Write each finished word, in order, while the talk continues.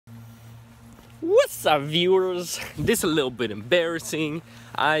What's up, viewers? This is a little bit embarrassing.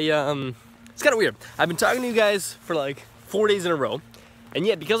 It's kind of weird. I've been talking to you guys for like 4 days in a row, and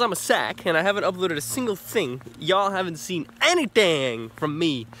yet because I'm a sack and I haven't uploaded a single thing, y'all haven't seen anything from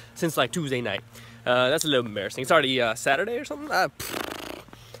me since like Tuesday night. That's a little embarrassing. It's already Saturday or something.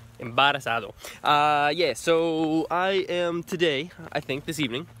 Embarazado. Yeah, so I am today, I think this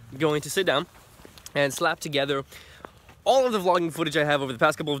evening, going to sit down and slap together all of the vlogging footage I have over the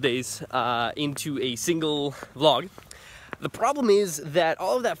past couple of days into a single vlog. The problem is that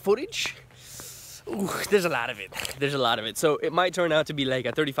all of that footage, there's a lot of it. There's a lot of it. So it might turn out to be like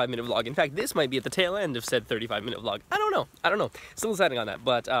a 35-minute vlog. In fact, this might be at the tail end of said 35-minute vlog. I don't know. Still deciding on that.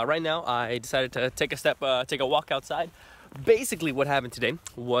 But right now, I decided to take a walk outside. Basically, what happened today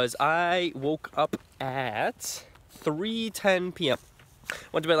was I woke up at 3:10 p.m.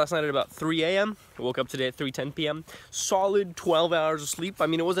 Went to bed last night at about 3 a.m. Woke up today at 3:10 p.m. Solid 12 hours of sleep. I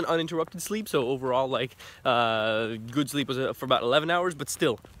mean, it wasn't uninterrupted sleep, so overall, like, good sleep was for about 11 hours, but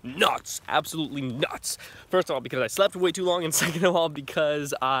still, nuts. Absolutely nuts. First of all, because I slept way too long, and second of all,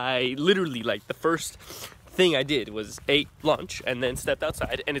 because I literally, like, the first thing I did was ate lunch and then stepped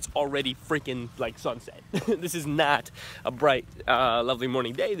outside, and it's already freaking, like, sunset. This is not a bright, lovely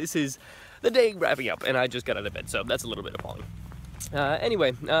morning day. This is the day wrapping up, and I just got out of bed, so that's a little bit appalling.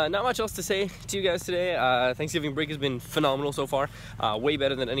 Anyway, not much else to say to you guys today. Thanksgiving break has been phenomenal so far. Way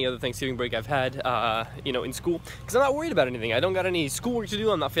better than any other Thanksgiving break I've had, you know, in school. Because I'm not worried about anything. I don't got any schoolwork to do.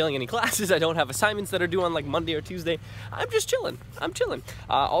 I'm not failing any classes. I don't have assignments that are due on like Monday or Tuesday. I'm just chilling. I'm chilling.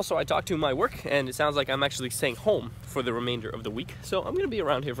 Also, I talked to my work, and it sounds like I'm actually staying home for the remainder of the week. So I'm going to be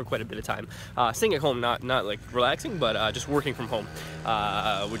around here for quite a bit of time. Staying at home, not like relaxing, but just working from home.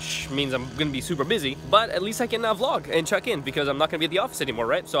 Which means I'm going to be super busy. But at least I can vlog and check in, because I'm not going to be at the office anymore,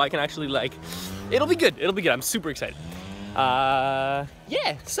 right? So I can actually, like, it'll be good. It'll be good. I'm super excited.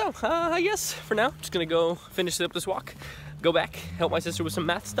 Yeah, so I guess for now, just gonna go finish up this walk, go back, help my sister with some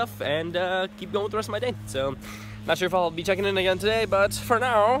math stuff, and keep going with the rest of my day. So, not sure if I'll be checking in again today, but for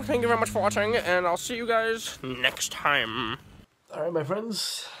now, thank you very much for watching, and I'll see you guys next time. Alright, my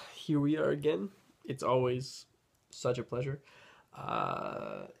friends, here we are again. It's always such a pleasure.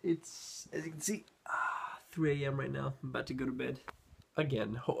 It's, as you can see, 3 a.m. right now. I'm about to go to bed.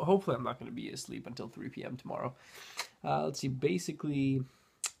 Again, hopefully I'm not going to be asleep until 3 p.m. tomorrow. Let's see, basically,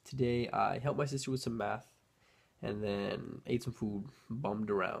 today I helped my sister with some math, and then ate some food, bummed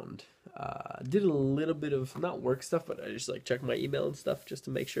around. Did a little bit of, not work stuff, but I just like checked my email and stuff just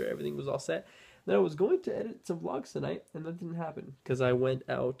to make sure everything was all set. Then I was going to edit some vlogs tonight, and that didn't happen, because I went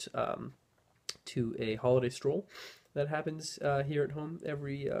out to a holiday stroll. That happens here at home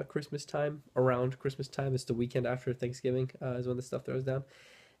every Christmas time. Around Christmas time, it's the weekend after Thanksgiving is when the stuff throws down.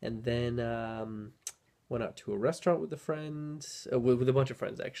 And then went out to a restaurant with a friend, with a bunch of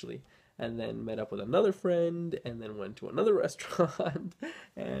friends actually. And then met up with another friend, and then went to another restaurant,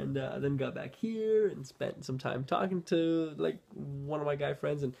 and then got back here and spent some time talking to like one of my guy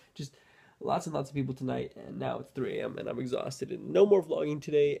friends, and just lots and lots of people tonight. And now it's 3 a.m. and I'm exhausted, and no more vlogging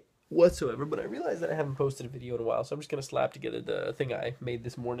today whatsoever. But I realized that I haven't posted a video in a while, so I'm just gonna slap together the thing I made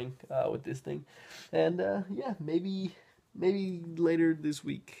this morning with this thing, and yeah, maybe later this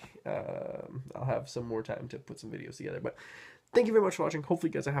week I'll have some more time to put some videos together. But thank you very much for watching. Hopefully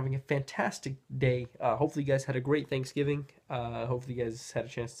you guys are having a fantastic day. Hopefully you guys had a great Thanksgiving. Hopefully you guys had a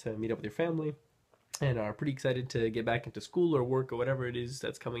chance to meet up with your family and are pretty excited to get back into school or work or whatever it is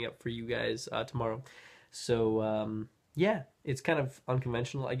that's coming up for you guys tomorrow. So yeah, it's kind of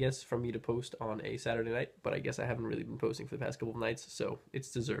unconventional, I guess, for me to post on a Saturday night, but I guess I haven't really been posting for the past couple of nights, so it's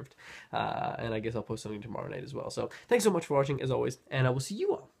deserved. And I guess I'll post something tomorrow night as well. So thanks so much for watching, as always, and I will see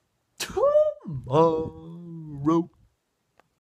you all tomorrow.